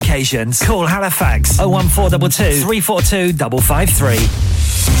occasions. Call Halifax 01422 342 553.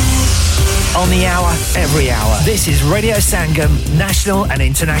 On the hour, every hour. This is Radio Sangam, national and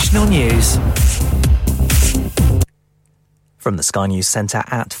international news. From the Sky News Centre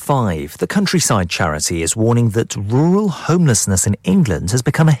at 5, the Countryside charity is warning that rural homelessness in England has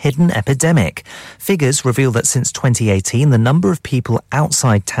become a hidden epidemic. Figures reveal that since 2018, the number of people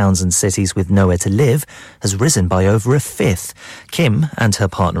outside towns and cities with nowhere to live has risen by over a fifth. Kim and her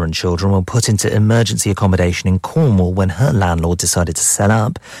partner and children were put into emergency accommodation in Cornwall when her landlord decided to sell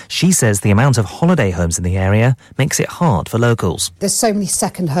up. She says the amount of holiday homes in the area makes it hard for locals. There's so many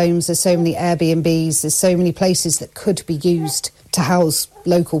second homes, there's so many Airbnbs, there's so many places that could be used to house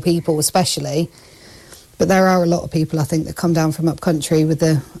local people especially, but there are a lot of people I think that come down from up country with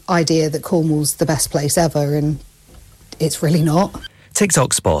the idea that Cornwall's the best place ever, and it's really not.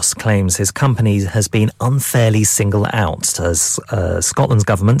 TikTok's boss claims his company has been unfairly singled out as Scotland's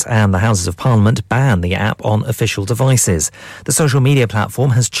government and the Houses of Parliament ban the app on official devices. The social media platform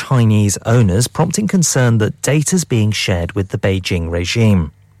has Chinese owners, prompting concern that data's being shared with the Beijing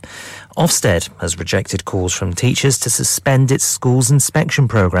regime. Ofsted has rejected calls from teachers to suspend its school's inspection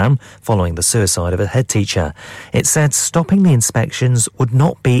programme following the suicide of a head teacher. It said stopping the inspections would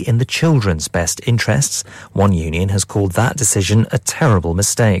not be in the children's best interests. One union has called that decision a terrible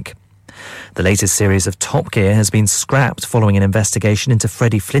mistake. The latest series of Top Gear has been scrapped following an investigation into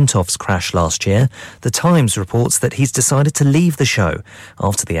Freddie Flintoff's crash last year. The Times reports that he's decided to leave the show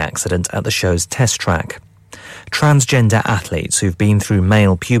after the accident at the show's test track. Transgender athletes who've been through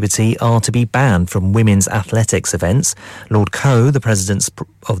male puberty are to be banned from women's athletics events. Lord Coe, the president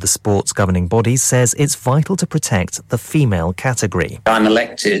of the sport's governing bodies, says it's vital to protect the female category. I'm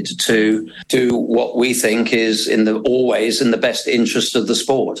elected to do what we think is always in the best interest of the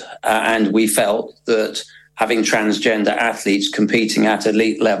sport. And we felt that having transgender athletes competing at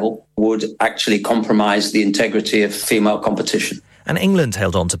elite level would actually compromise the integrity of female competition. And England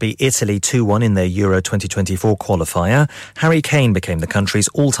held on to beat Italy 2-1 in their Euro 2024 qualifier. Harry Kane became the country's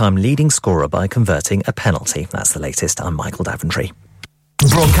all-time leading scorer by converting a penalty. That's the latest. I'm Michael Daventry.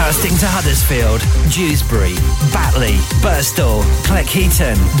 Broadcasting to Huddersfield, Dewsbury, Batley, Birstall,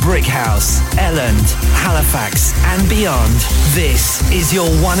 Cleckheaton, Brickhouse, Elland, Halifax and beyond. This is your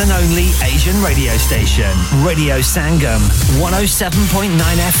one and only Asian radio station. Radio Sangam,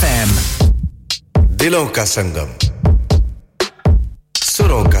 107.9 FM. Dilon ka Sangam.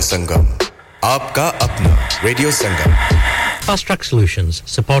 सुरों का संगम आपका अपना radio Sangam Fast Track Solutions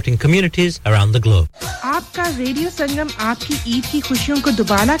supporting communities around the globe. आपका radio Sangam आपकी ईद की खुशियों को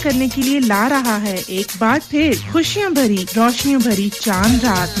दुबारा करने के लिए ला रहा है एक बार फिर खुशियां भरी रोशनियों भरी चांद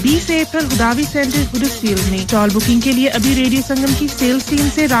रात 20 अप्रैल गुदावी सेंटर हुडर्सफील्ड में टॉल बुकिंग के लिए अभी रेडियो संगम की सेल्स टीम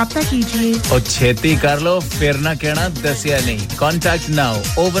से राब्ता कीजिए और छेती कर लो फिर ना कहना दसिया नहीं Contact now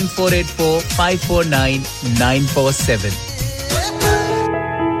 01484 549 947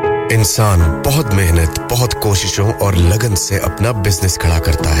 इंसान बहुत मेहनत, बहुत कोशिशों और लगन से अपना बिजनेस खड़ा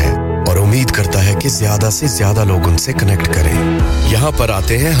करता है और उम्मीद करता है कि ज़्यादा से ज़्यादा लोग उनसे कनेक्ट करें। यहाँ पर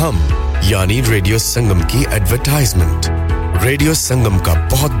आते हैं हम, यानी रेडियो संगम की एडवर्टाइजमेंट। रेडियो संगम का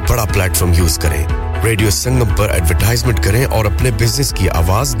बहुत बड़ा प्लेटफॉर्म यूज़ करें। रेडियो संगम पर एडवर्टाइजमेंट करें और अपने बिजनेस की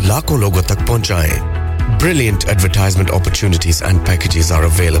आवाज़ लाखों लोगों तक पहुंचाएं। Brilliant advertisement opportunities and packages are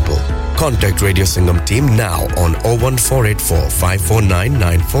available. Contact Radio Sangam team now on 01484 549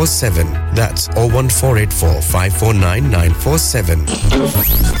 947. That's 01484 549 947.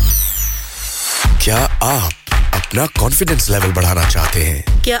 क्या आप अपना कॉन्फिडेंस लेवल बढ़ाना चाहते हैं?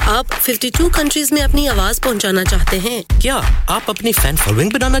 क्या आप 52 कंट्रीज में अपनी आवाज पहुंचाना चाहते हैं? क्या आप अपनी फैन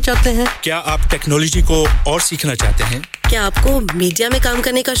फॉलोइंग बनाना चाहते हैं? क्या आप टेक्नोलॉजी को और सीखना चाहते हैं? क्या आपको मीडिया में काम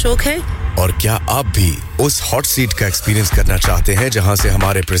करने का शौक है? और क्या आप भी उस हॉट सीट का एक्सपीरियंस करना चाहते हैं जहां से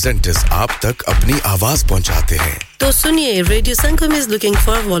हमारे प्रेजेंटर्स आप तक अपनी आवाज पहुंचाते हैं? तो सुनिए, Radio Sangam is looking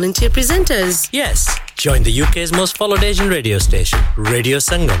for volunteer presenters. Yes, join the UK's most followed Asian radio station, Radio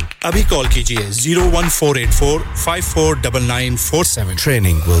Sangam. अभी कॉल कीजिए 01484 549947.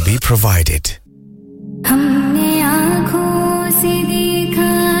 Training will be provided. हमने आँखों से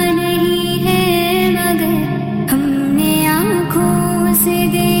देखा नहीं है मगर हमने आँखों से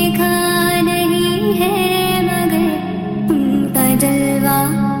देखा नहीं है मगर उनका जलवा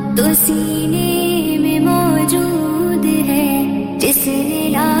तो सीने में मौजूद है जिसने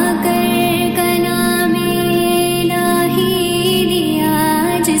लाकर कलामे इलाही दिया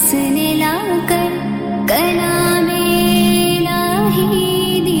जिसने लाकर कलामे इलाही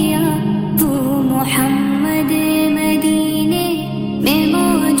दिया वो मोहम्मद मदीने में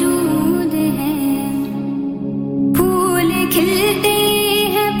मौजूद है फूल खिलते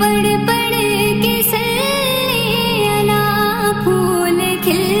हैं पड़ पड़ के सल्ले अला फूल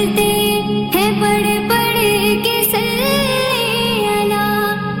खिलते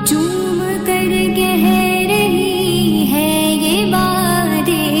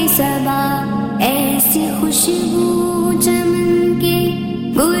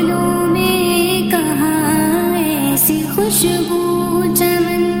गुलों में कहाँ ऐसी खुशबू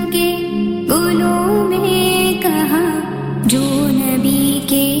चमन के गुलों में कहाँ जो नबी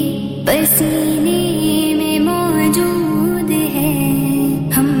के पसीने में मौजूद है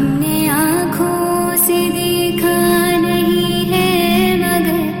हमने आँखों से देखा नहीं है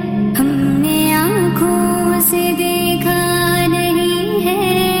मगर हमने आँखों से देखा नहीं है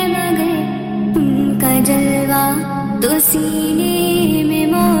मगर उनका जलवा तो सीने में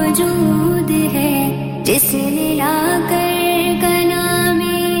मौजूद है जिसने लाकर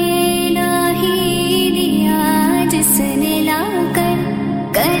कलामे इलाही दिया जिसने लाकर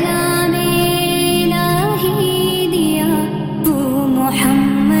कलामे इलाही दिया वो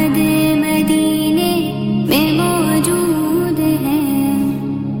मोहम्मद मदीने में मौजूद है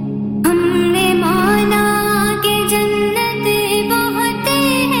हमने माना कि जन्नत बहुत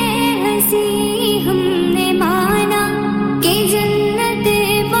है हंसी हमने माना कि जन्नत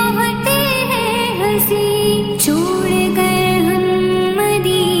बहुत है हंसी छोड़ कर हम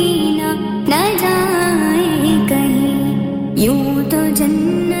मदीना न जाए कहीं यूं तो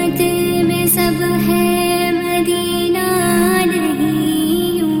जन्नत में सब है मदीना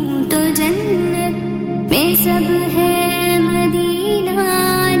नहीं यूं तो जन्नत में सब है मदीना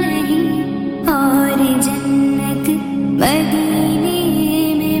नहीं और जन्नत मदीने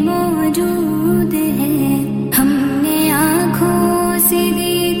में मौजूद है हमने आँखों से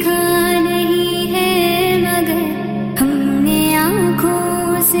देखा नहीं है मगर हमने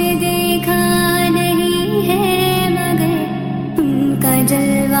आँखों से देखा नहीं है मगर उनका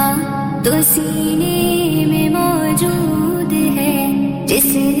जलवा तो सीने में मौजूद है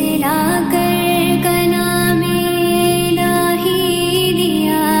जिसने लाकर कलामे इलाही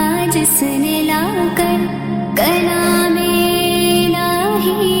दिया जिसने लाकर कलामे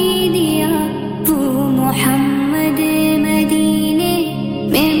इलाही दिया वो मोहम्मद मदीने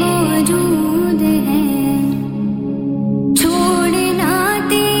में मौजूद है छोड़ना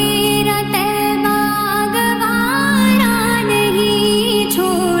तेरा तैबा गवारा नहीं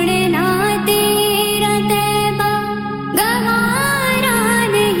छोड़ना तेरा तैबा गवारा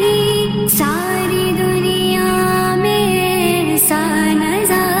नहीं सारी दुनिया में ऐसा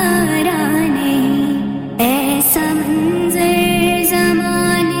नजारा नहीं ऐसा मंजर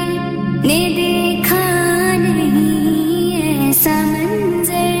ज़माने ने देखा नहीं ऐसा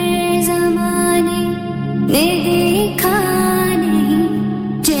मंजर ज़माने ने देखा नहीं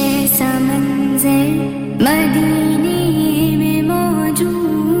जैसा मंजर मदीने में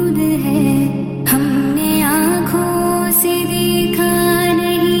मौजूद है हमने आँखों से देखा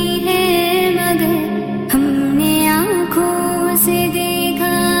नहीं है मगर हमने आँखों से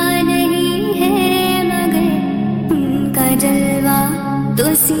देखा नहीं है मगर उनका जलवा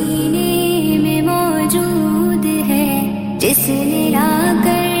तो सीने में मौजूद है जिसने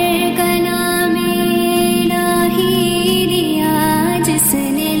लाकर कलामे इलाही दिया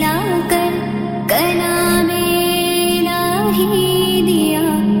जिसने लाकर कलामे इलाही दिया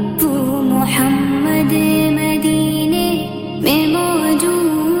वो मोहम्मद मदीने में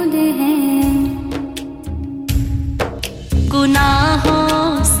मौजूद है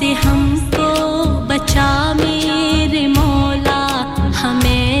गुनाहों से हमको बचा मेरे मौला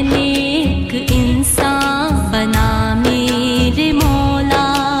हमें नेक इंसान बना मेरे मौला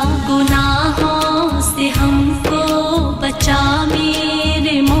गुनाहों से हमको बचा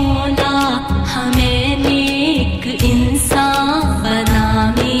मेरे मौला हमें नेक इंसान बना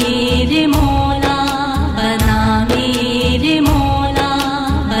मेरे मौला बना मेरे मौला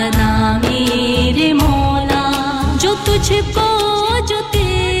बना मेरे मौला जो तुझको जो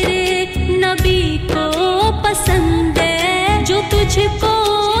तेरे नबी को पसंद है जो तुझको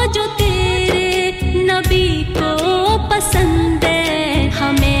जो तेरे नबी को पसंद है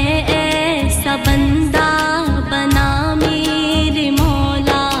हमें ऐसा बंदा बना मेरे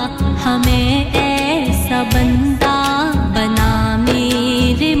मौला हमें ऐसा बंदा बना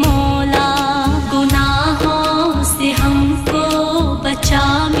मेरे मौला गुनाहों से हमको बचा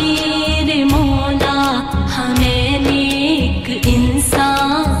मेरे मौला हमें नेक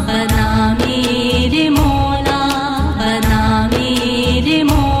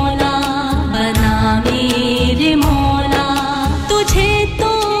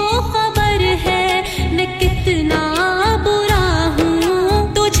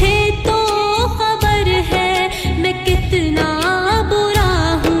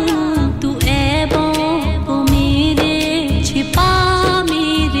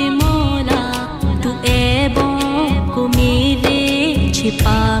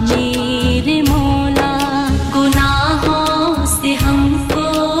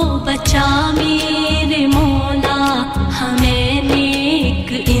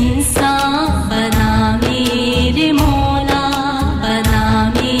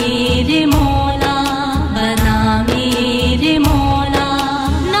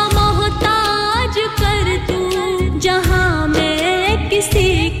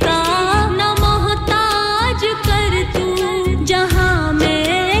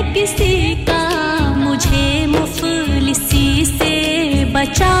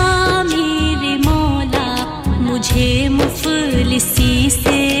बचा मेरे मौला मुझे मुफलिसी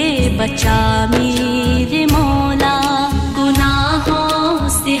से बचा मेरे मौला गुनाहों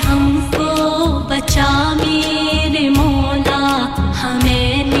से हमको बचा मेरे मौला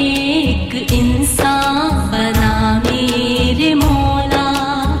हमें नेक इंसान बना मेरे मौला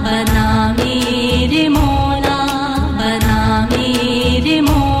बना मेरे मौला बना मेरे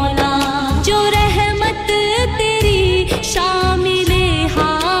मौला जो रहमत तेरी शामिले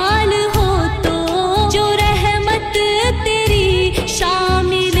हाल हो तो जो रहमत तेरी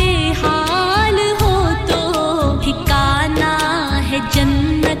शामिले हाल हो तो ठिकाना है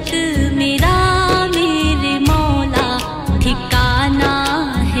जन्नत मेरा मेरे मौला ठिकाना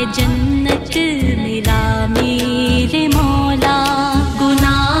है जन्नत मेरा मेरे मौला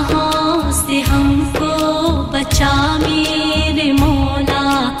गुनाहों से हमको बचा मेरे मौला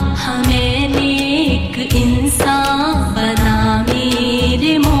हमें नेक इंसान बना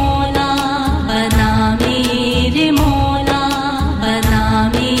मेरे मौला बना मेरे मौला बना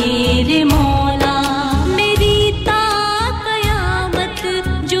मेरे मौला मेरी ता कयामत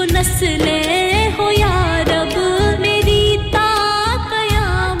जो नस्लें हो या रब मेरी ता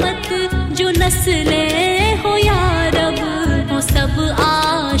कयामत जो नस्लें हो या रब हो सब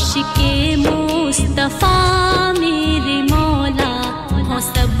आशिके मुस्तफा मेरे मौला हो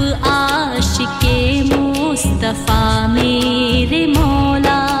सब आशिके मुस्तफा मेरे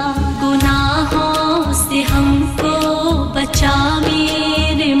मौला गुनाहों से हमको बचा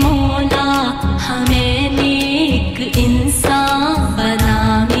मेरे मौला हमें नेक इंसान बना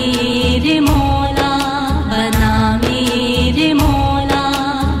मेरे मौला बना मेरे मौला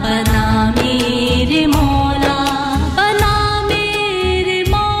बना मेरे मौला बना मेरे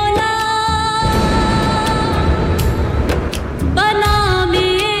मौला बना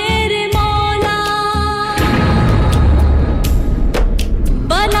मेरे मौला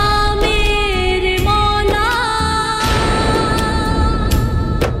बना मेरे मौला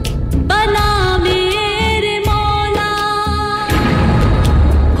बना मेरे मौला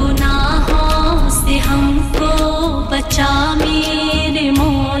गुनाहों से हमको बचा मेरे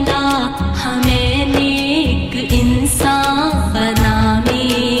मौला हमें नेक इंसान बना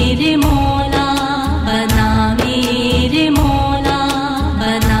मेरे मौला बना मेरे मौला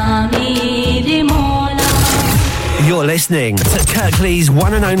बना मेरे मौला You're listening to Kirklees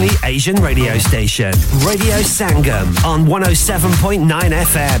one and only Asian radio station, Radio Sangam on 107.9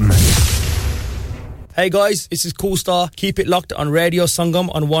 FM. Hey guys, this is Cool Star. Keep it locked on Radio Sangam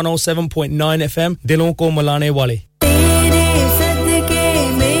on 107.9 FM. Dilon ko milane wale. तेरे सदके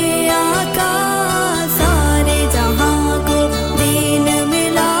में आका सारे जहां को दीन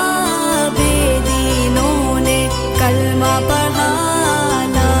मिला बेदीनों ने कलमा पढ़ा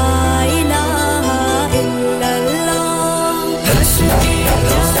ला इलाहा इल्लल्लाह हस्बी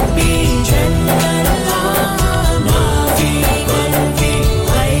रब्बी जल्लल्लाह मा फी qalbi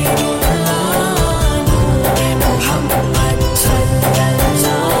गैरुल्लाह नूर मुहम्मद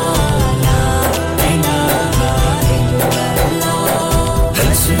सल्लल्लाह ला इलाहा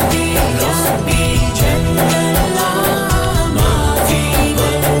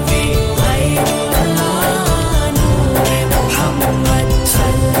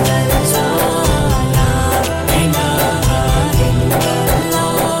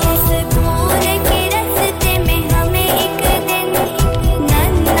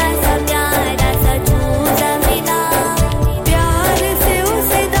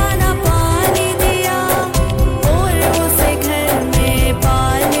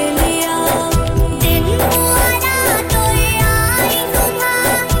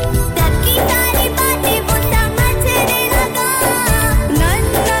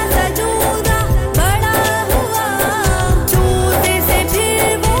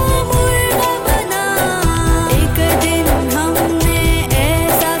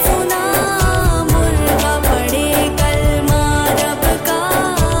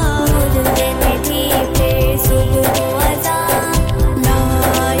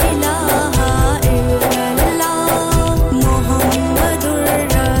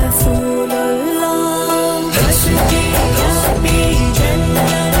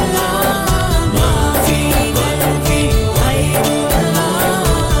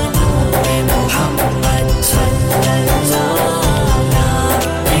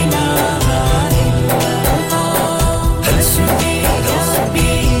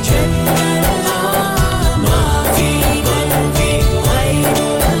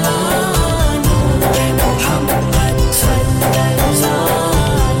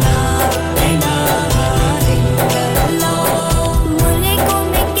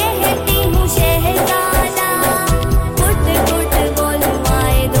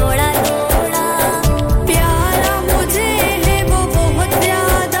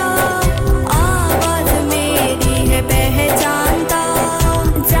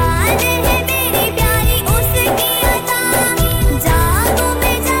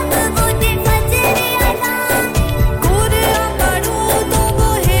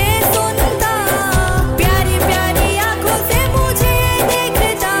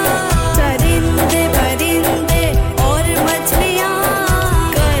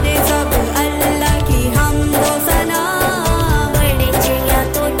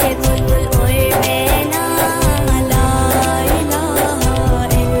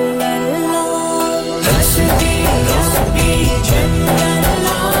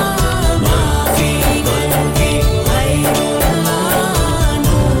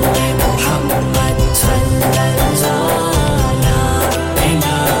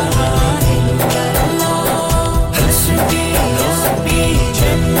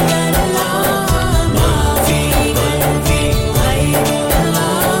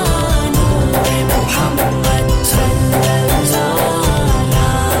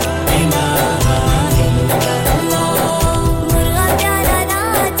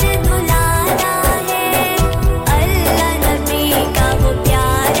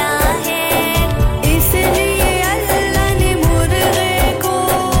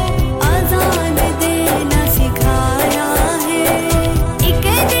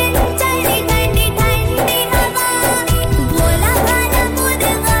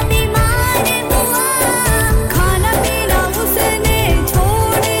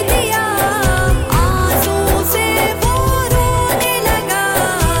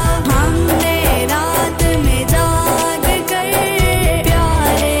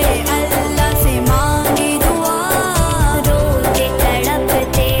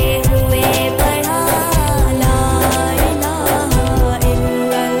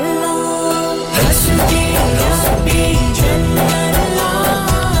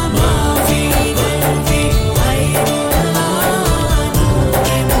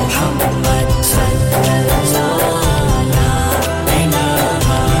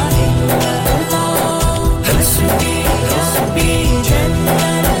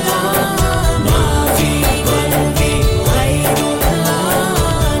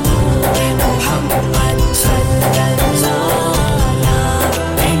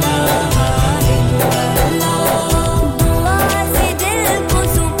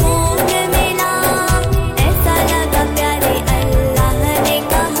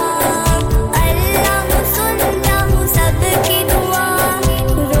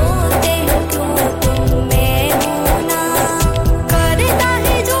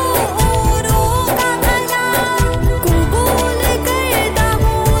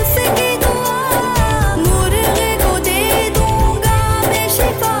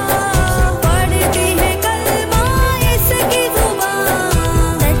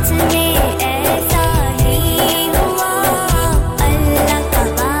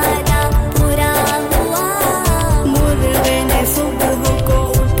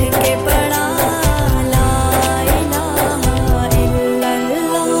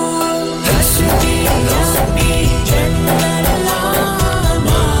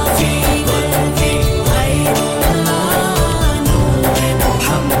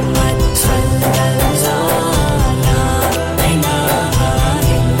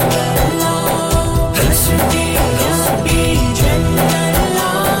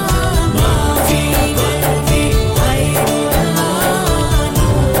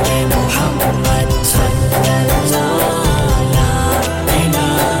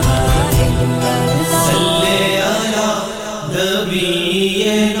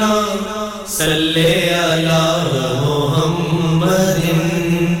صلی علی محمد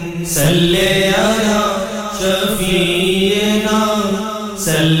صلی علی شفیعنا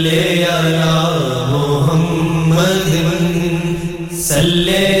صلی علی محمد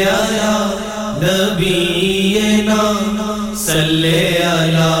صلی علی نبینا صلی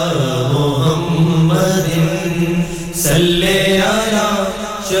علی محمد صلی علی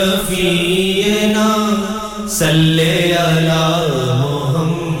شفیعنا صلی علی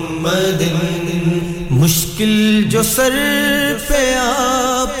محمد مشکل جو سر پہ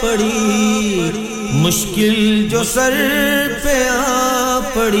آ پڑی مشکل جو سر پہ آ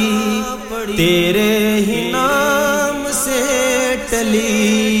پڑی تیرے ہی نام سے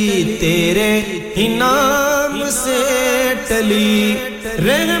ٹلی تیرے ہی نام سے ٹلی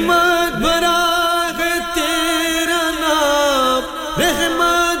رحمت بھرا ہے تیرا نام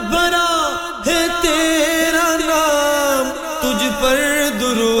رحمت بھرا ہے تیرا نام تجھ پر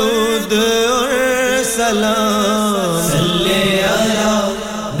درود اور سلام صلی علی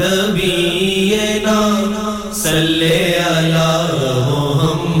نبینا صلی علی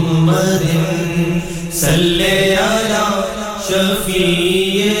محمد صلی علی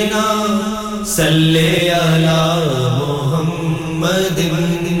شفیعنا صلی علی محمد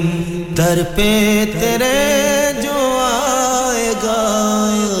در پہ تیرے جو آئے گا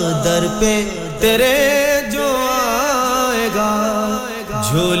در پہ تیرے جو آئے گا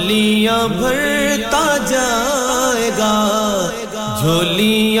جھولیاں بھرتا جائے گا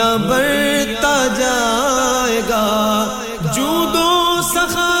جھولیاں بھرتا جائے گا جود و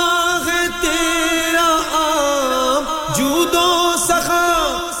سخا ہے تیرا عام جود و سخا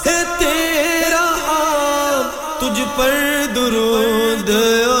ہے تیرا عام تجھ پر درود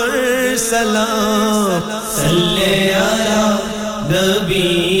اور سلام صلی علی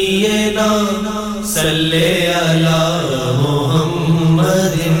نبینا صلی علی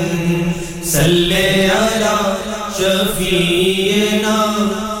محمد صلی علی شفیعنا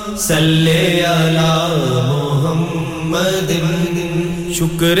صلی علی محمد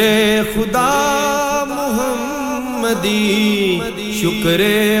شکر خدا محمدی شکر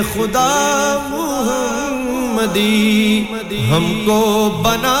خدا محمدی ہم کو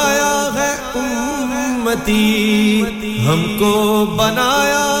بنایا ہے امتی ہم کو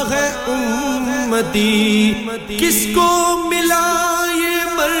بنایا ہے امتی کس کو ملا یہ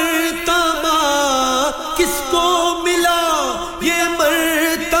مرتبہ کس کو ملا یہ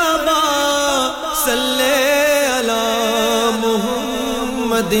مرتبہ صلی علی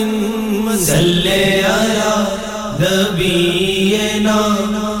محمد صلی علی نبینا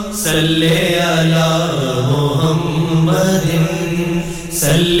صلی علی محمد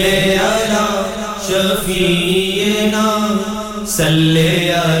صلی علی شفیعنا صلی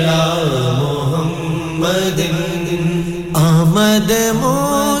علی محمد آمد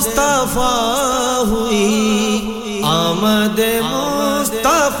مصطفیٰ ہوئی آمد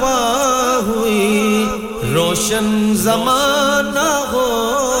مصطفیٰ ہوئی روشن زمانہ ہو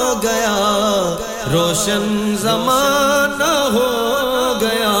گیا روشن زمانہ ہو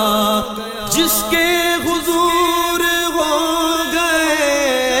گیا جس کے حضور ہو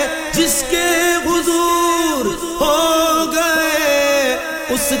گئے جس کے حضور ہو گئے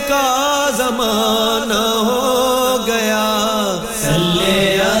اس کا زمانہ ہو گیا صلی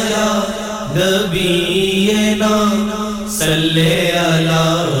علی نبینا صلی علی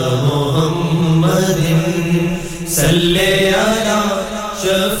محمد صلی علی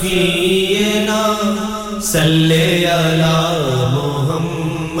شفیعنا صلی علی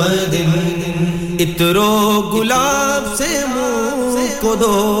محمد عطر و گلاب سے منہ کو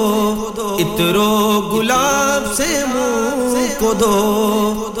دو عطر و گلاب سے منہ کو دو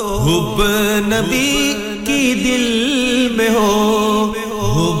حب نبی کی دل میں ہو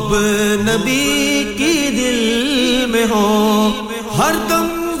حب نبی کی دل میں ہو ہر دم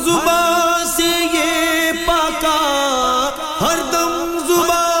زبان سے یہ پاکا ہر دم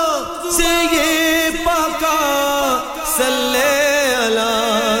زبان سے یہ پاکا صلی علی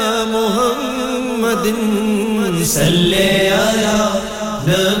محمد صلی علی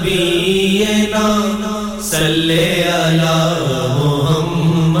نبینا صلی علی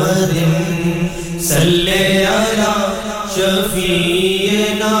محمد صلی علی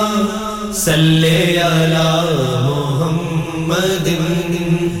شفیعنا صلی علی محمد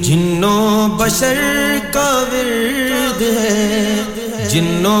جنوں بشر کا ورد ہے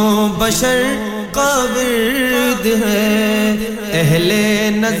جنوں بشر کا ورد ہے اہل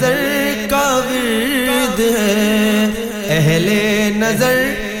نظر کا ورد ہے اہل نظر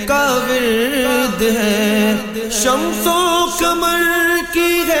کا ورد ہے شمس و قمر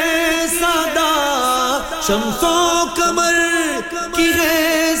کی ہے صدا شمس و قمر کی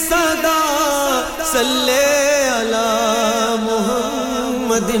ہے صدا सल्ले अला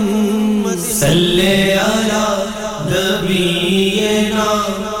मुहम्मदिन सल्ले अला नबीना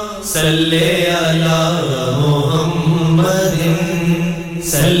सल्ले अला मुहम्मदिन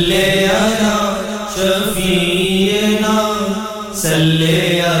सल्ले अला शफीना सल्ले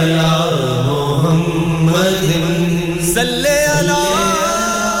अला मुहम्मदिन सल्ले अला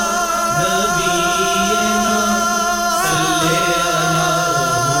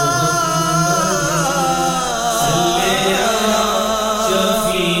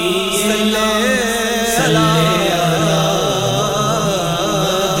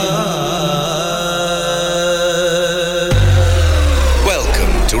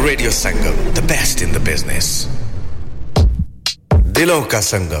Radio Sangam, the best in the business. Dilon ka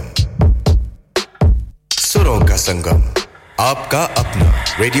Sangam, Suron ka Sangam, aapka apna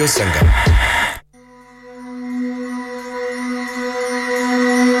Radio Sangam.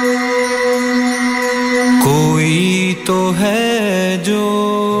 Koi to hai jo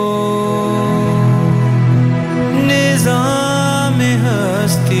nizam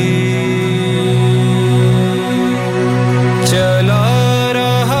hasti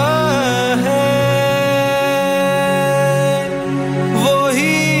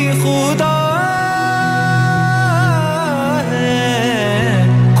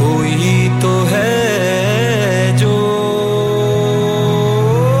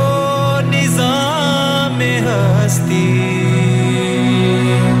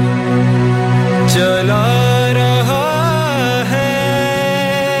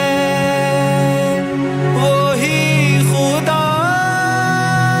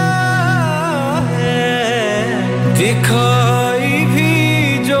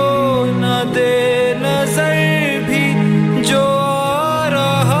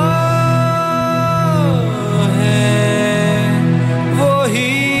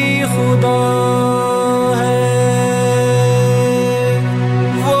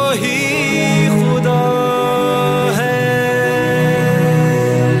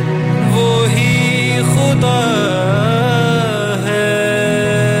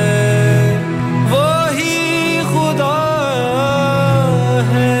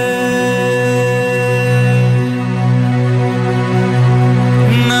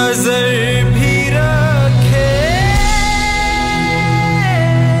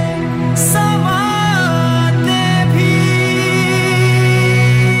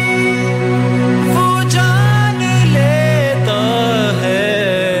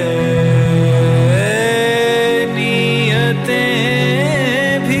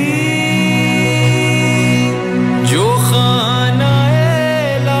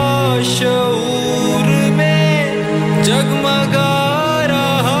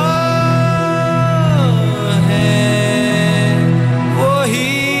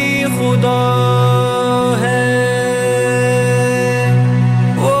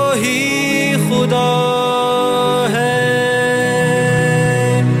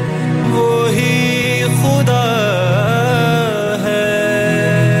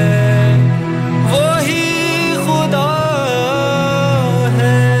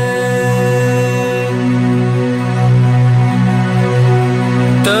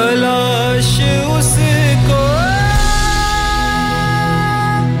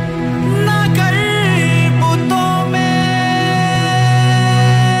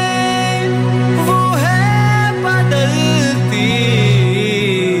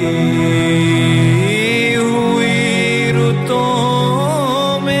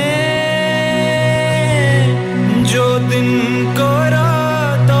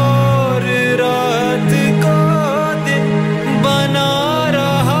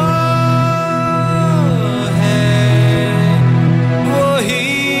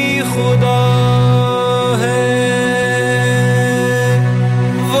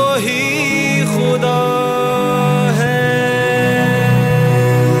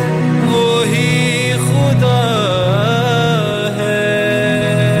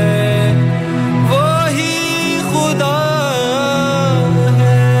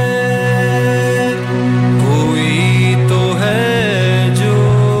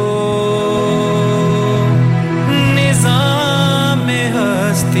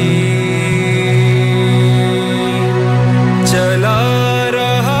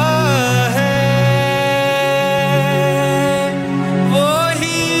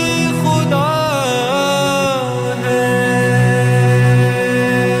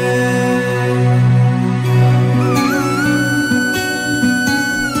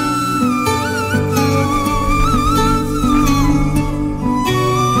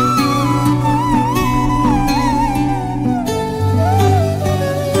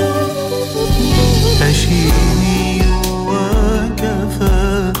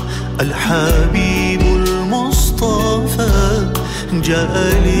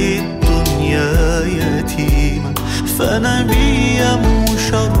للدنيا يتيما فنبيا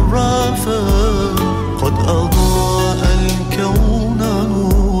مشرفا قد أضاء الكون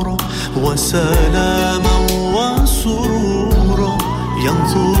نورا وسلاما وسرورا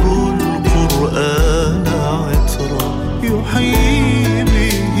ينظر القرآن عطرا يحيي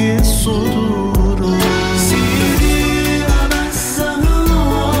به الصدور سيدي أبا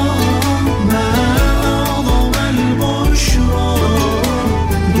الزهراء ما أعظم البشرى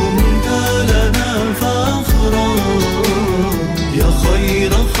دمت لنا فخرا يا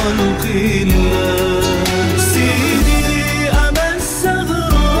خير خلق الله سيدي أبا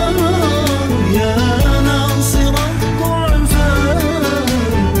الزهراء يا ناصر الضعفاء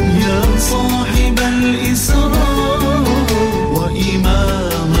يا صاحب الإسراء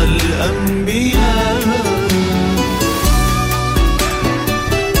وإمام الأنبياء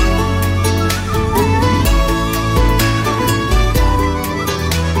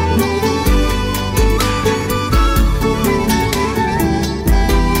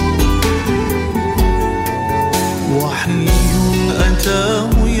وحي أتاه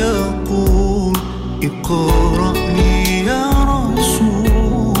يقول اقرأ لي يا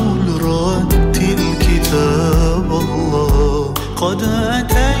رسول رتل كتاب الله قد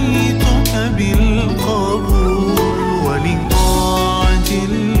أتيتك بالقبول ولطاعة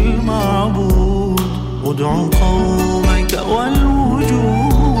المعبود ادع قومك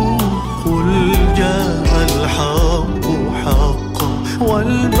والوجود قل جاء الحق حقا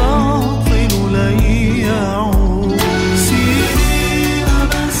والباطل لن يعود سيدي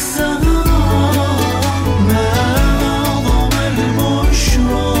أبا الزهراء ما أعظم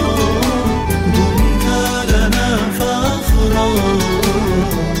البشرى دمت لنا فخرا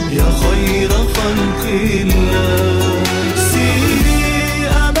يا خير خلق الله سيدي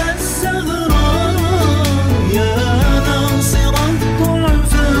أبا الزهراء يا ناصر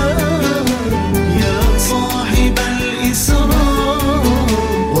الضعفاء يا صاحب الإسراء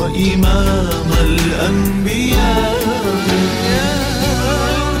وإمام الأنبياء يا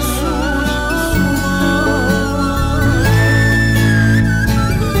رسول الله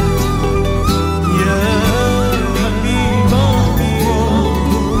يا حبيب الله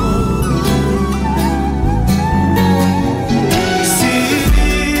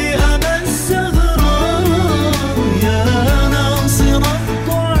سيدي أبا الزهراء يا ناصر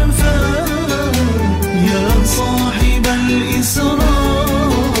الضعفاء يا صاحب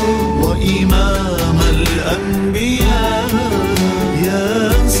الإسراء وإمام الأنبياء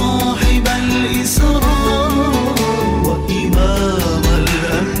يا صاحب الإسراء وإمام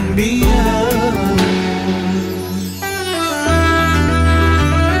الأنبياء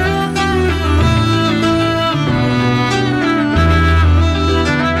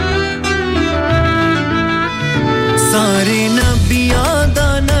सारे नबियां दा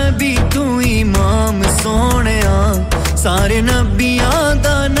नबी तू इमाम सोहणिया सारे नबियां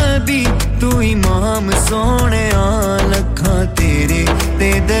दा नबी तू इमाम सोहणिया लखां तेरे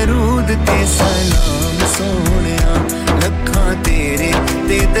ते दरूद ते सलाम सोहणिया लखां तेरे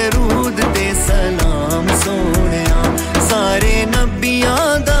ते दरूद ते सलाम सोहणिया सारे नबियां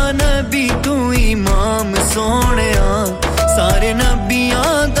दा नबी तू इमाम सोहणिया सारे नबियां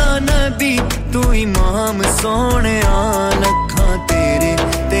दा नबी तू इमाम सोहणिया लखां तेरे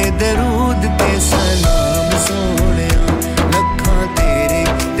ते दरूद ते सलाम सोहणिया लखां तेरे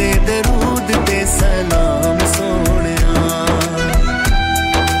ते दरूद ते सलाम सोहणिया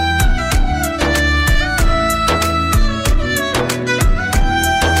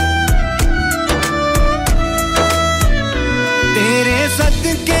तेरे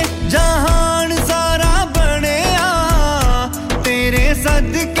सदके जहान सारा बनेया तेरे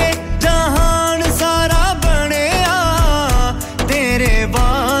सदके जहान सारा बनेया तेरे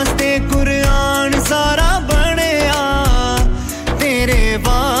वास्ते कुरान सारा बनेया तेरे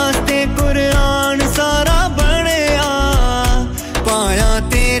वास्ते कुरान सारा बनेया पाया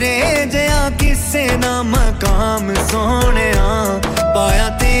तेरे जया किसे ना मकाम सोहणिया पाया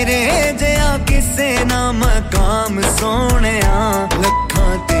तेरे जया किसे ना मकाम सोहणिया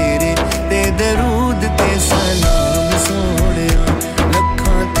लखां तेरे ते दरूद ते सलाम सोहणिया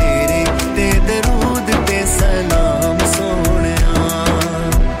लखां तेरे ते दरूद ते सलाम सोहणिया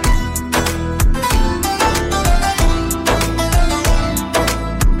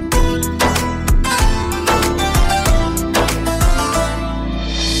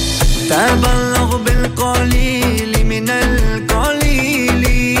تبلغ بالقليل من القليل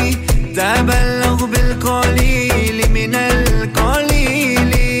تبلغ بالقليل من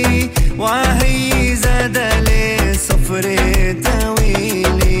القليل وهي زاد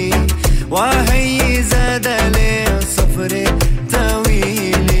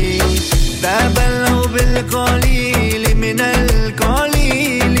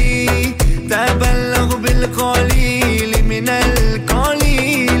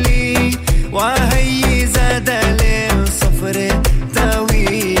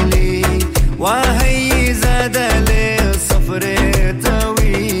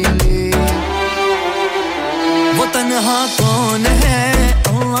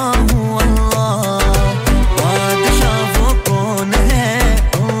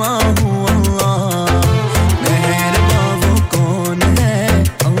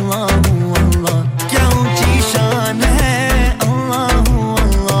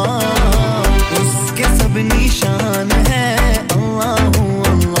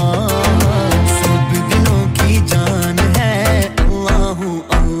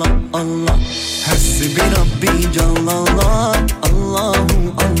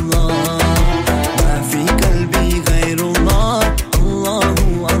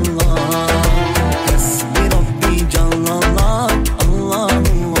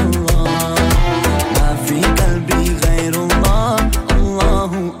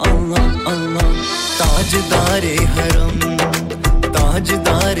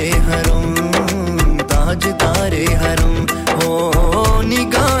ताजदारे हरम ताजदारे हरम हो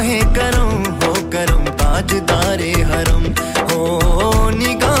निगाहें करम हो करम ताजदारे हरम हो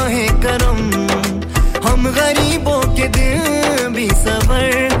निगाहें करम हम गरीबों के दिल भी सवर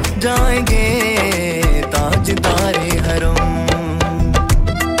जाएंगे ताजदारे हरम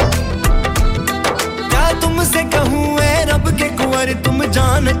क्या तुमसे कहूँ ऐ रब के कुंवर तुम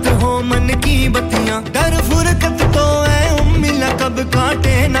जानत हो मन की बत्तियां डर फुरकत तो है उम्मी लकब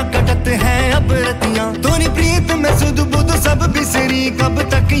काटे न कटत है अब रतियां तोरी प्रीत में सुध बुध सब बिसरी कब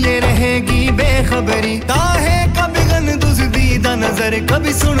तक ये रहेगी बेखबरी ताहे कभी गन दुज़दीदा नजर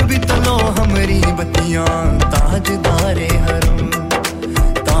कभी सुन भी तो लो हमारी बत्तियां ताजदारे हरम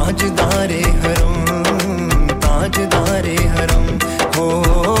ताजदारे हरम ताजदारे हरम हो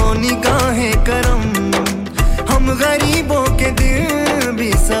निगाहें करम हम गरीबों के दिल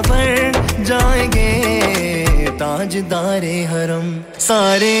भी सबर जाएंगे ताजदारे हरम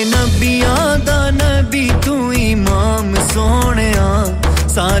सारे नबियां दा नबी तू इमाम सोहणिया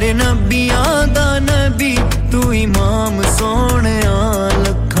सारे नबियां दा नबी तू इमाम सोहणिया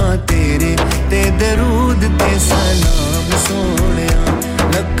लखां तेरे ते दरूद ते सलाम सोहणिया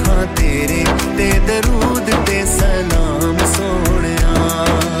लखां तेरे ते दरूद ते सलाम सोहणिया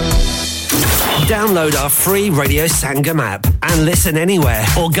Download our free Radio Sangam app and listen anywhere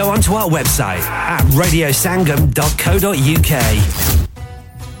or go onto our website at radiosangam.co.uk.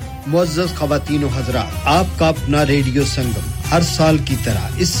 मुअज़्ज़ज़ ख़वातीन व हज़रात आपका अपना रेडियो संगम हर साल की तरह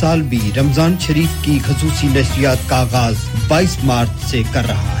इस साल भी रमजान शरीफ की ख़ुसूसी नशरियात का आगाज़ 22 मार्च से कर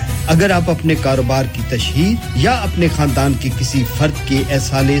रहा है अगर आप अपने कारोबार की तशहीर या अपने खानदान के किसी फर्द के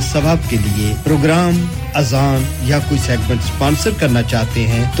एहसाले सवाब के लिए प्रोग्राम अजान या कोई सेगमेंट स्पॉन्सर करना चाहते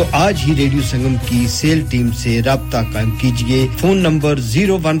हैं तो आज ही रेडियो संगम की सेल टीम से राब्ता कायम कीजिए phone number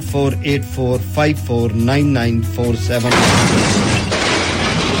 01484549947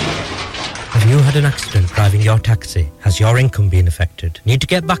 Have you had an accident driving your taxi? Has your income been affected? Need to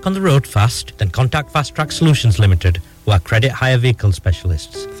get back on the road fast? Then contact Fast Track Solutions Limited, who are credit hire vehicle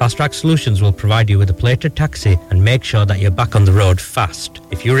specialists. Fast Track Solutions will provide you with a plated taxi and make sure that you're back on the road fast.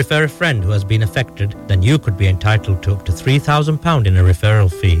 If you refer a friend who has been affected, then you could be entitled to up to £3,000 in a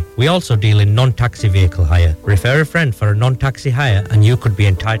referral fee. We also deal in non-taxi vehicle hire. Refer a friend for a non-taxi hire and you could be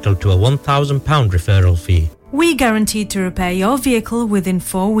entitled to a £1,000 referral fee. We guarantee to repair your vehicle within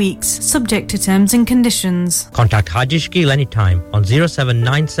 4 weeks, subject to terms and conditions. Contact Haji Shakil anytime on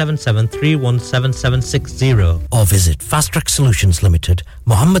 07977317760 or visit Fast Track Solutions Limited,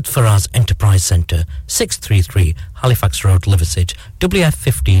 Mohammed Faraz Enterprise Centre, 633 Halifax Road, Liversedge,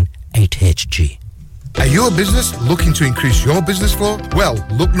 WF15 8HG. Are you a business looking to increase your business flow? Well,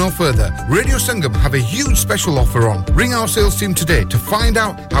 look no further. Radio Sangam have a huge special offer on. Ring our sales team today to find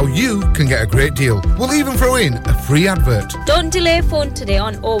out how you can get a great deal. We'll even throw in a free advert. Don't delay, phone today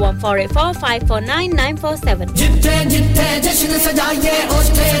on 01484 549 947. जिथे जिथे जश्न सजाइए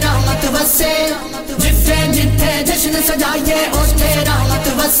ओठे रहमत वसे जिथे जिथे जश्न सजाइए ओठे रहमत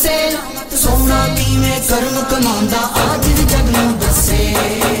वसे सोना कीवे कर्म कमांदा आज जग नु दसे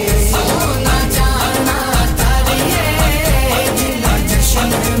सोना जाना तारिए जिना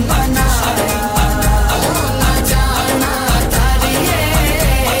जश्न मनाया सोना जाना तारिए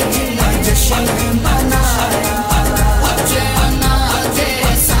जिना जश्न मनाया उच्चे अनाजे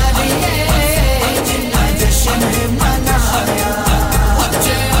सारिए जिना जश्न मनाया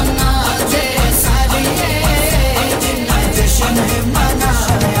उच्चे अनाजे सारिए जिना जश्न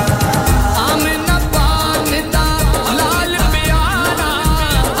मनाया आमिना पामिता लाल प्यारा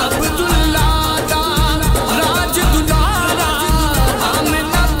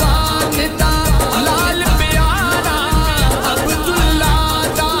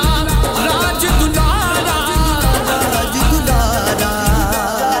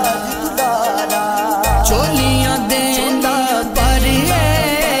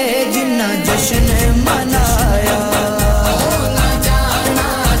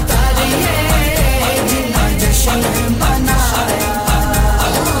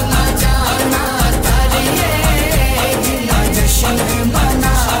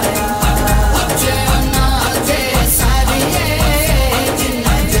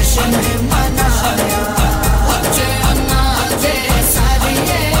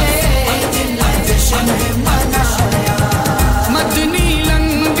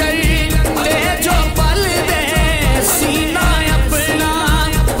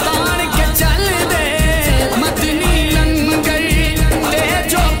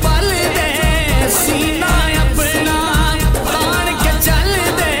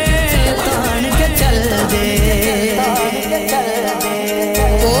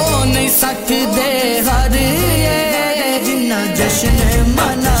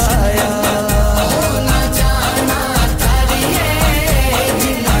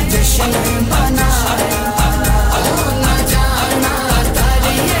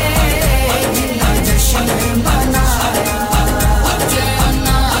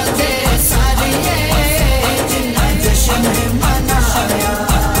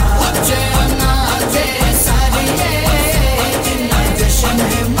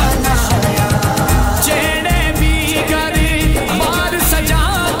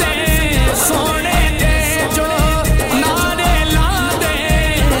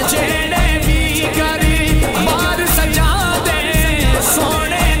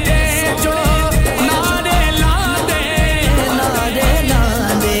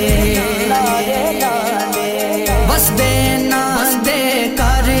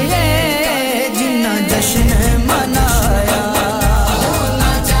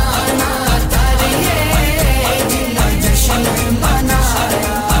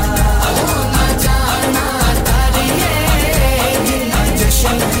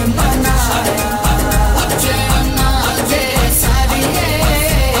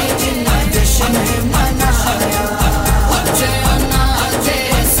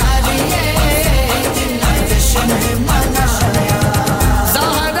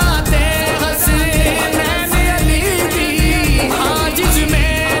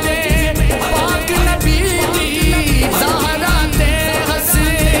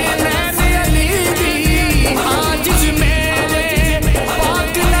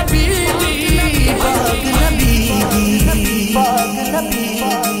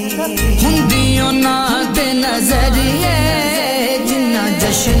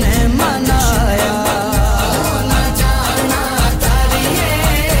जश्न मनाया ना जाना तारिये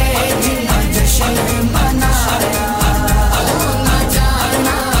जिन्ना जश्न मनाया ना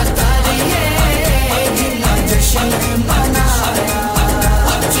जाना तारिये जिन्ना जश्न मनाया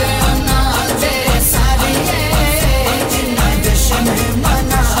अच्छे नाल दे सारिये जिन्ना जश्न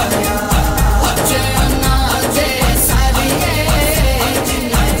मनाया अच्छे नाल दे सारिये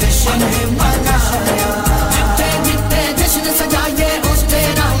जिन्ना जश्न मनाया जिथे जिथे जश्न सजाए उस ते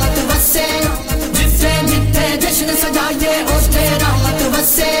रहमत वसे जिथे जिथे जश्न सजाए उस ते रहमत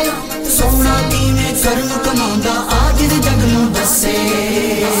वसे सोना कीवें कर्म कमांदा आज दे जग नूं दसे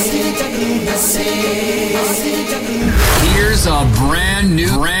Here's a brand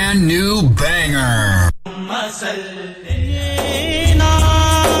new banger.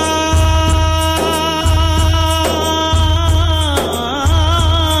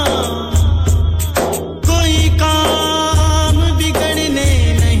 कोई काम बिगड़ने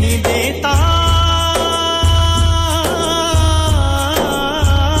नहीं देता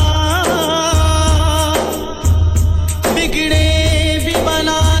बिगड़े भी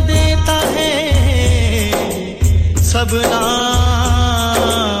बना देता है सब नाम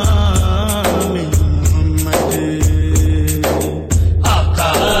मोहम्मद आका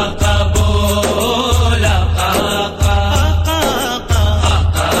आका बोल आका आका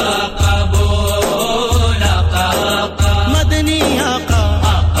आका आका बोल आका आका मदनी आका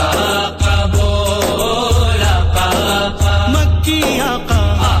आका आका बोल आका आका मक्की आका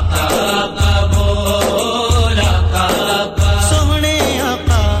आका आका बोल आका आका सोहणे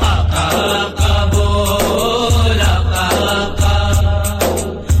आका आका आका बोल आका आका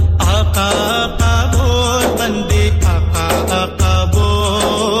आका आका बोल बंदे आका आका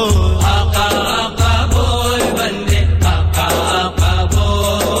बोल आका आका बोल बंदे आका आका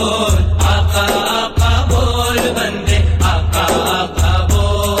बोल आका आका बोल बंदे आका आका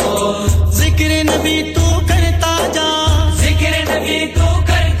बोल जिक्र नबी तू करता जा जिक्र नबी तू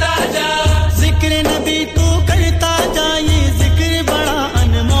करता जा जिक्र नबी तू करता जा ये जिक्र बड़ा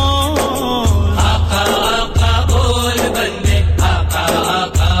अनमोल आका आका बोल बंदे आका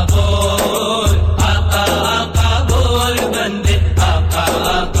आका बोल आका आका बोल बंदे आका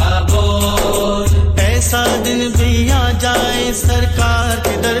आका बोल ऐसा दिन भी आ जाए सरकार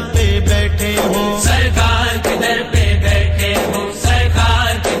के दर पे बैठे हो सरकार के दर पे बैठे हो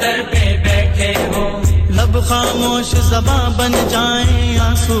सरकार के दर पे बैठे हो लब खामोश ज़बां बन जाएं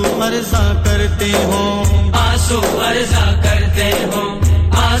आंसू अर्ज़ा करते हो आंसू अर्ज़ा करते हो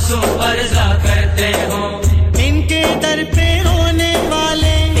आंसू अर्ज़ा करते हो इनके दर पे रोने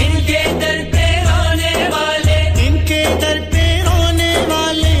वाले इनके दर पे रोने वाले इनके दर पे रोने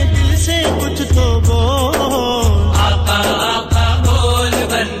वाले दिल से कुछ तो बोल आका आका बोल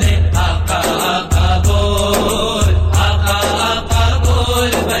बंदे आका आका बोल आका आका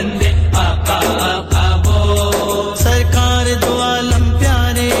बोल बंदे आका आका बोल सरकार दो आलम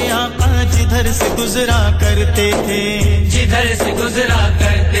प्यारे आका जिधर से गुजरा करते थे जिधर से गुजरा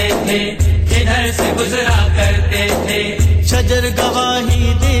करते थे जिधर से गुजरा करते थे शजर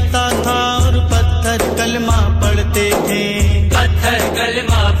गवाही देता था और पत्थर कलमा पढ़ते थे पत्थर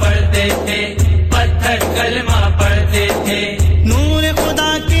कलमा पढ़ते थे पत्थर कलमा पढ़ते थे नूर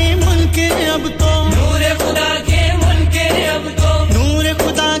खुदा के मुनकिर अब तो नूर खुदा के मुनकिर अब तो नूर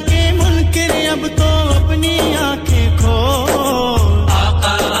खुदा के मुनकिर अब तो अपनी आंखें खोल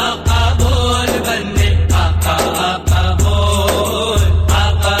आका आका बोल बंदे आका आका बोल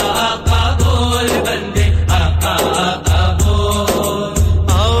आका आका बोल बंदे आका आका बोल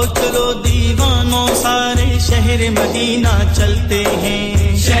आओ चलो दीवानों सारे शहर मदीना चलते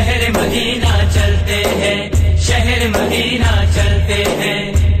हैं शहर मदीना चलते हैं शहर मदीना चलते हैं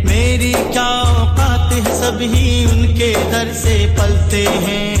मेरी क्या औकात है सभी उनके दर से पलते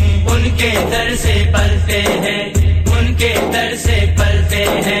हैं उनके दर से पलते हैं उनके दर से पलते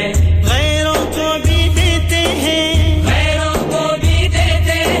हैं गैरों को भी देते हैं गैरों को भी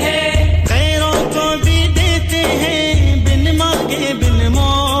देते हैं गैरों को भी देते हैं बिन मांगे बिन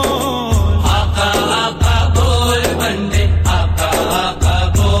मोल आका आका बोल बंदे आका आका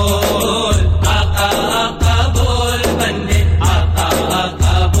बोल आका आका बोल बंदे आका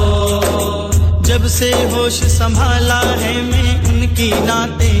आका बोल जब से होश संभाला है मैं उनकी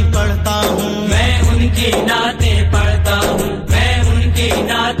नातें पढ़ता हूँ मैं उनकी नातें पढ़ता हूँ मैं उनकी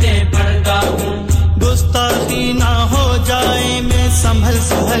नातें पढ़ता हूँ गुस्ताखी ना हो जाए मैं संभल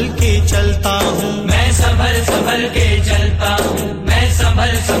संभल के चलता हूँ मैं संभल संभल के चलता हूँ मैं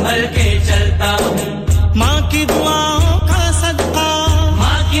संभल संभल के चलता हूँ माँ की दुआओं का सदका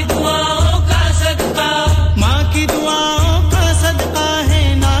माँ की दुआओं का सदका माँ की दुआओं का सदका है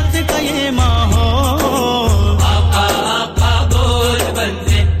नात का ये माहौल आका आका बोल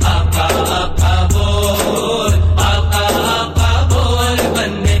बंदे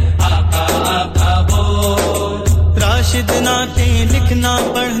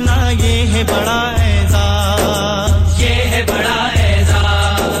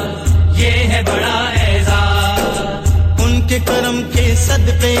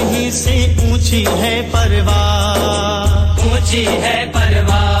ऊंची है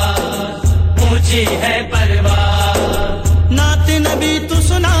परवाज़ ऊंची है परवाज़ नाते नबी तू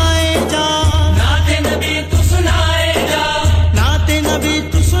सुनाए जा नाते नबी तू सुनाए जा नाते नबी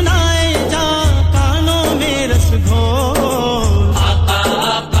तू सुनाए जा कानों में रस घोल आका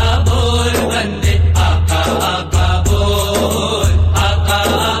आका बोल बंदे आका आका बोल आका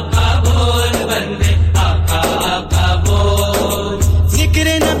आका बोल बंदे आका आका बोल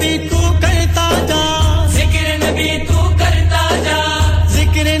जिक्र नबी तू करता जा जिक्र नबी तू करता जा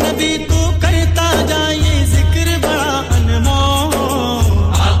जिक्र नबी तू करता जा ये जिक्र बड़ा अनमोल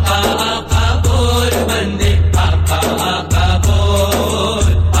आका आका बोल बंदे आका आका बोल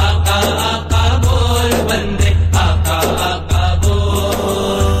आका आका बोल बंदे आका आका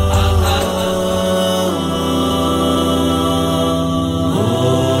बोल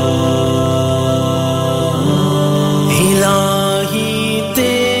इलाही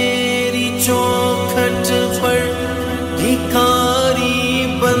तेरी चौखट पर भिखारी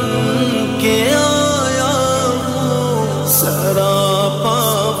बन के आया हूँ सरापा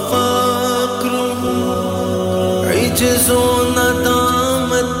फक्र हूँ इज्जो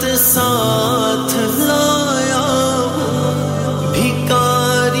नदामत साथ लाया हूँ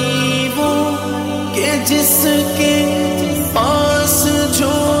भिखारी वो के जिसके पास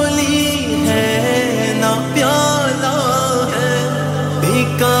झोली है ना प्याला है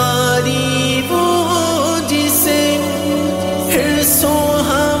भिखारी वो जिसे हिर्सो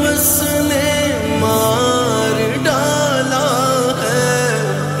हवस ने मार डाला है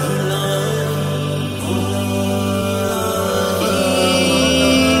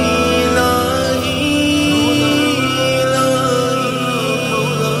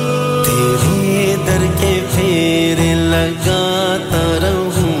तेरे दर के फेरे लगाता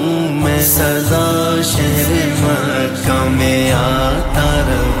रहूं मैं सदा शहर मक्का में आता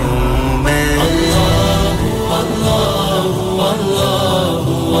रहूं मैं अल्लाहु अल्लाहु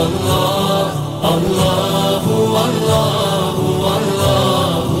अल्लाहु अल्लाहु अल्लाहु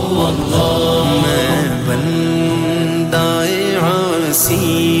अल्लाहु अल्लाह मैं बंदाए आसी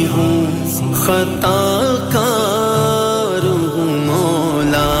हूँ खताकार हूँ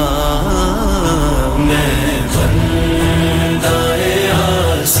मौला मैं बंदाए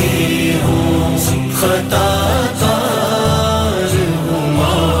आसी हूँ खताकार हूँ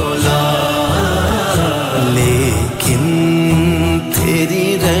मौला लेकिन तेरी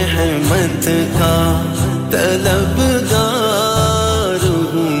रहमत का तलबगार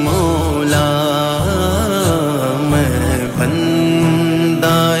हूँ मौला मैं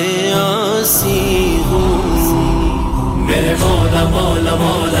बंदाए आसी हूँ मेरे मौला मौला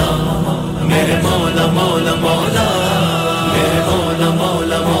मौला मेरे मौला मौला मौला मेरे मौला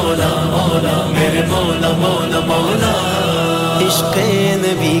मौला मौला मौला मेरे मौला मौला मौला इश्क़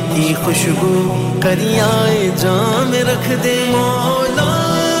नबी की खुशबू करियाए जाम में रख दे मौला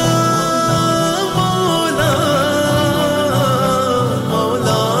मौला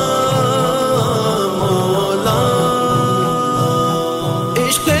मौला मौला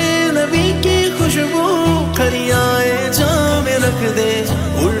इश्क़ नबी की खुशबू करियाए जाम में रख दे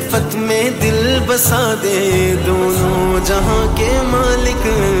उल्फत में दिल बसा दे दोनों जहां के मालिक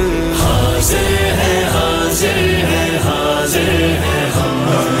हाजिर है हाजिर है हाजिर है हम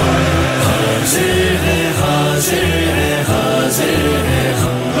हाजिर है हाजिर है हाजिर है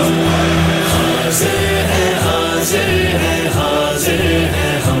हम हाजिर है हाजिर है हाजिर है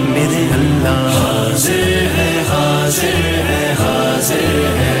हम मेरे अल्लाह हाजिर है हाजिर है हाजिर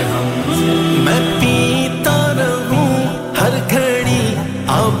है हम मैं पीता रहूं हर घड़ी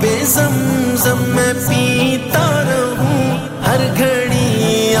आबे ज़मज़म मैं पीता रहूं हर घड़ी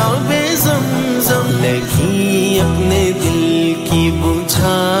आबे ज़मज़म लगी अपने दिल की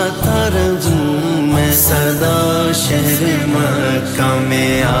बुझाता रहूं मैं सदा शहर मक्का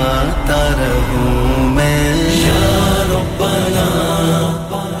में आता रहूं मैं या रब्बना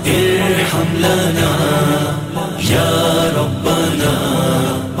इरहम लना या रब्बना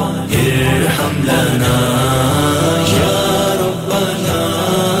इरहम लना या रब्बना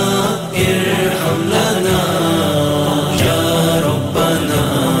इरहम लना या रब्बना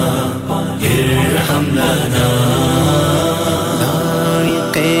इरहम लना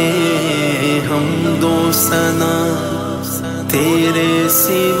लाइक़े हमदो सना तेरे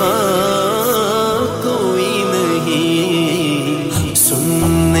सिवा कोई नहीं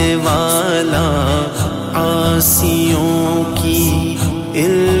सुनने वाला आसियों की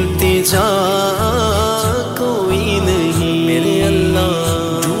इल्तिजा कोई नहीं मेरे अल्लाह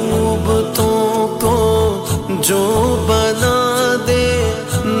डूबतों को जो बना दे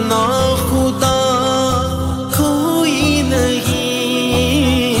ना खुदा कोई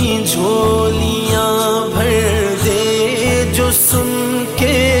नहीं झोलियां भर दे जो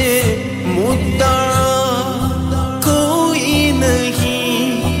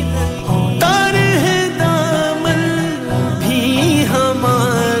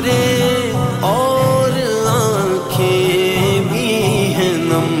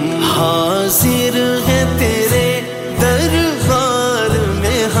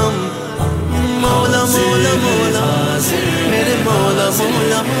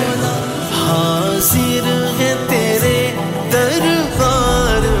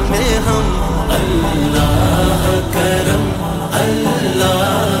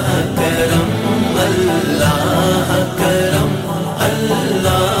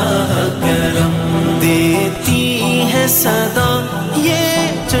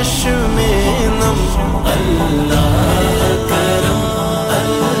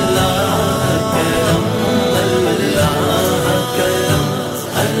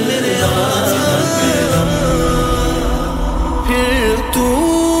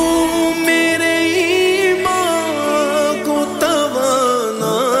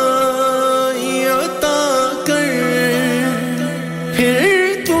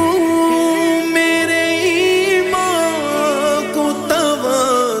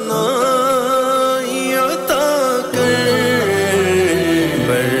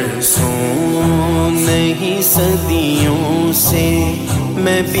सदियों से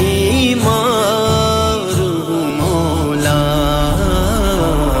मैं बीमार हूँ मौला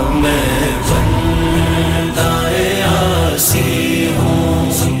मैं बंदाए आसी हूँ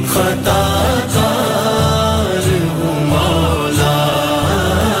खताकार हूँ मौला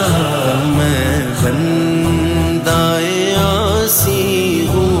मैं बंदाए आसी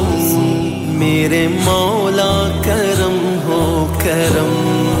हूँ मेरे मौला करम हो करम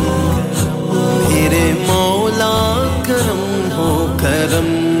मेरे मौला करम हो करम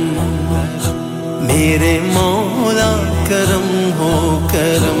मेरे मौला करम हो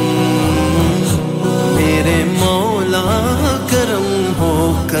करम मेरे मौला करम हो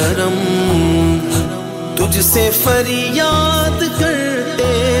करम तुझसे फरियाद करते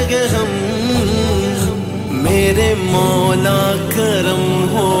हैं हम मेरे मौला करम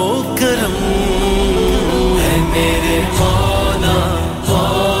हो करम है मेरे मौला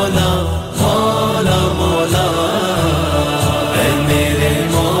मौला मौला मौला है मेरे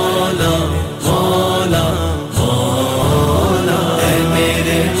मौला मौला मौला है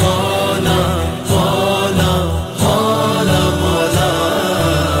मेरे मौला मौला मौला मौला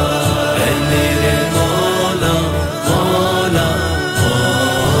है मेरे मौला मौला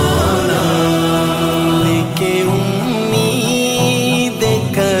मौला लेके उम्मीद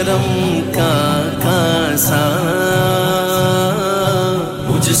करम का कासा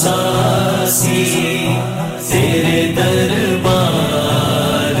मुझसा सी तेरे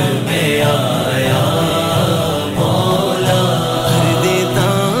दरबार में आया मौला भर दे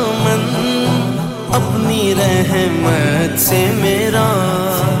दामन अपनी रहमत से मेरा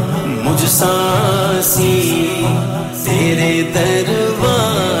मुझसा सी तेरे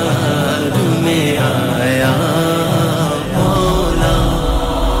दरबार में आया मौला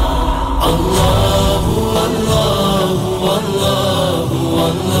अल्लाह अल्लाह अल्लाह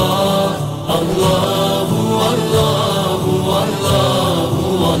अल्लाह अल्लाह अल्लाह अल्लाह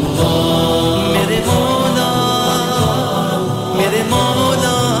अल्लाह मेरे मौला मेरे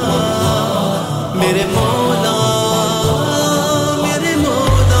मौला मेरे मौला मेरे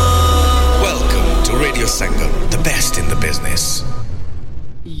मौला Welcome to Radio Sangam, the best in the business.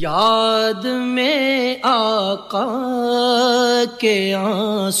 याद में आका के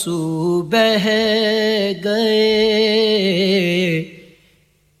आंसू बह गए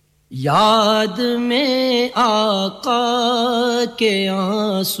याद में आका के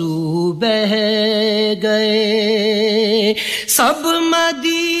आंसू बह गए सब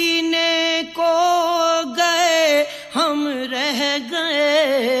मदीने को गए हम रह गए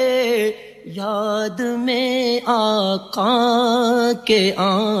याद में आका के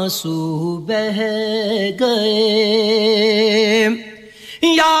आंसू बह गए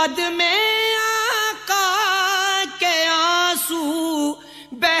याद में आका के आंसू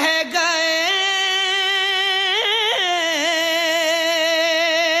बह गए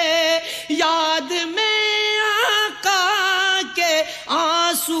याद में आका के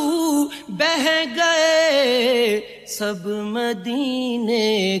आंसू बह गए सब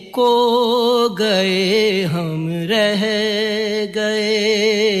मदीने को गए हम रह गए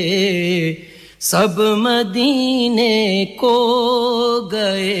सब मदीने को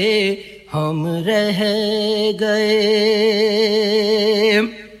गए हम रह गए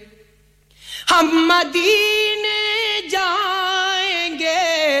हम मदीने जाएंगे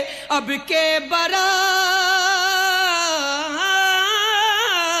अब के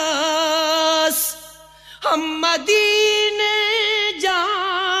बरस हम मदीने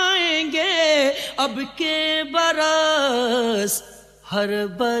जाएंगे अब के बरस हर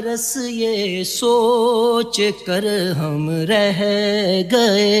बरस ये सोच कर हम रह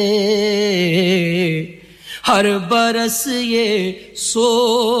गए हर बरस ये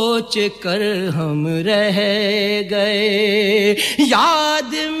सोच कर हम रह गए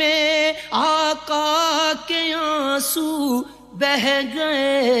याद में आका के आंसू बह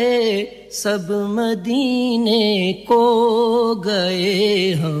गए सब मदीने को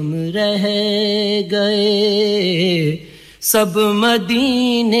गए हम रह गए सब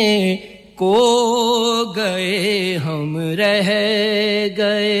मदीने को गए हम रह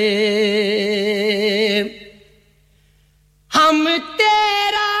गए हम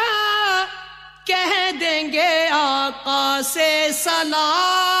तेरा कह देंगे आका से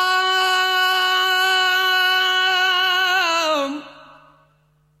सलाम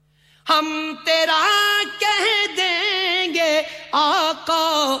हम तेरा कह देंगे आका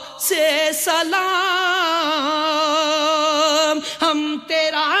से सलाम हम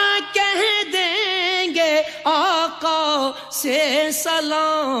तेरा कह देंगे आका से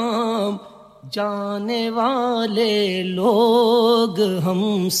सलाम जाने वाले लोग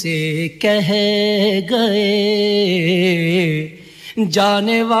हमसे कह गए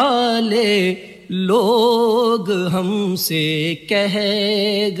जाने वाले लोग हमसे कह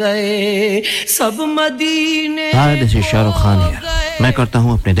गए सब मदीने Hi, this is Shah Rukh Khan here. मैं करता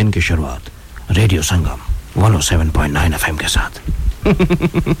हूँ अपने दिन की शुरुआत रेडियो संगम 107.9 FM के साथ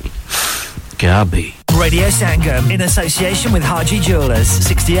क्या भी Radio Sangam in association with Haji Jewellers,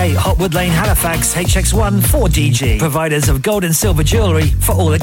 68 Hotwood Lane, Halifax, HX1 4DG. Providers of gold and silver jewellery for all